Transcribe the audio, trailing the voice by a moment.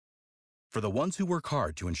For the ones who work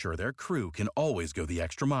hard to ensure their crew can always go the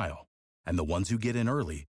extra mile, and the ones who get in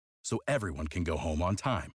early so everyone can go home on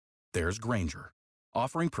time, there's Grainger,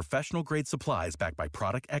 offering professional-grade supplies backed by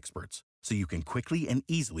product experts so you can quickly and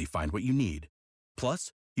easily find what you need.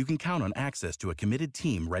 Plus, you can count on access to a committed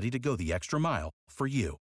team ready to go the extra mile for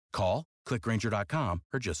you. Call, click Grainger.com,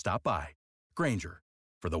 or just stop by. Grainger,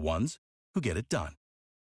 for the ones who get it done.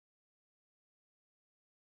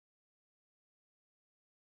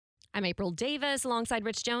 I'm April Davis alongside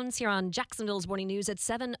Rich Jones here on Jacksonville's Morning News at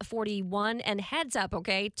 7:41. And heads up,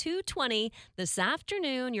 okay, 2:20 this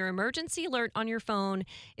afternoon, your emergency alert on your phone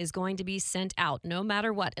is going to be sent out no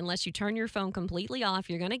matter what. Unless you turn your phone completely off,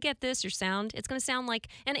 you're going to get this. It's going to sound like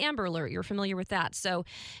an Amber Alert. You're familiar with that. So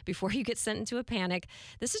before you get sent into a panic,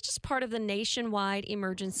 this is just part of the nationwide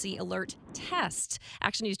emergency alert test.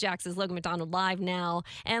 Action News Jax is Logan MacDonald live now.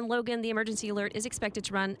 And Logan, the emergency alert is expected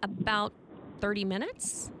to run about 30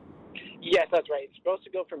 minutes. Yes, that's right. It's supposed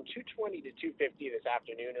to go from 2:20 to 2:50 this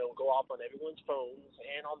afternoon. It'll go off on everyone's phones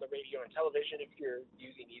and on the radio and television if you're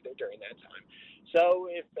using either during that time. So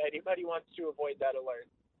if anybody wants to avoid that alert,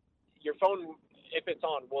 your phone, if it's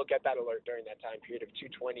on, will get that alert during that time period of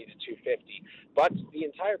 2:20 to 2:50. But the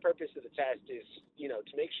entire purpose of the test is,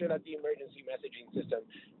 to make sure that the emergency messaging system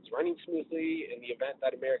is running smoothly in the event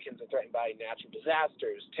that Americans are threatened by natural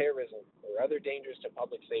disasters, terrorism, or other dangers to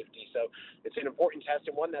public safety. So it's an important test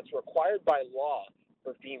and one that's required by law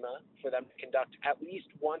for FEMA for them to conduct at least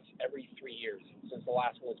once every 3 years. Since the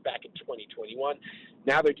last one was back in 2021,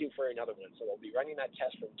 now they're due for another one. So they'll be running that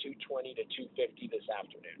test from 2:20 to 2:50 this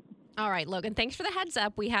afternoon. All right, Logan, thanks for the heads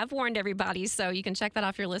up. We have warned everybody, so you can check that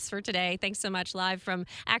off your list for today. Thanks so much. Live from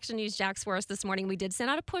Action News Jax for us this morning. We did send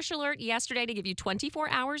out a push alert yesterday to give you 24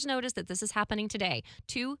 hours notice that this is happening today,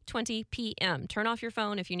 2:20 p.m. Turn off your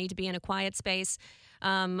phone if you need to be in a quiet space,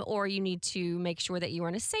 or you need to make sure that you are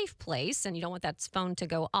in a safe place and you don't want that phone to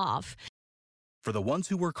go off. For the ones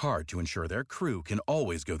who work hard to ensure their crew can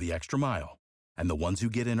always go the extra mile, and the ones who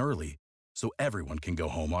get in early so everyone can go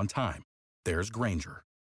home on time, there's Grainger,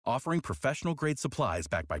 offering professional-grade supplies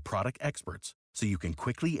backed by product experts so you can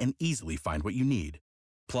quickly and easily find what you need.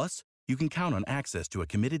 Plus, you can count on access to a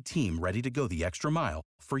committed team ready to go the extra mile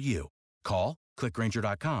for you. Call, click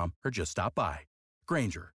Grainger.com, or just stop by.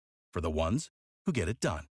 Grainger, for the ones who get it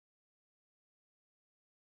done.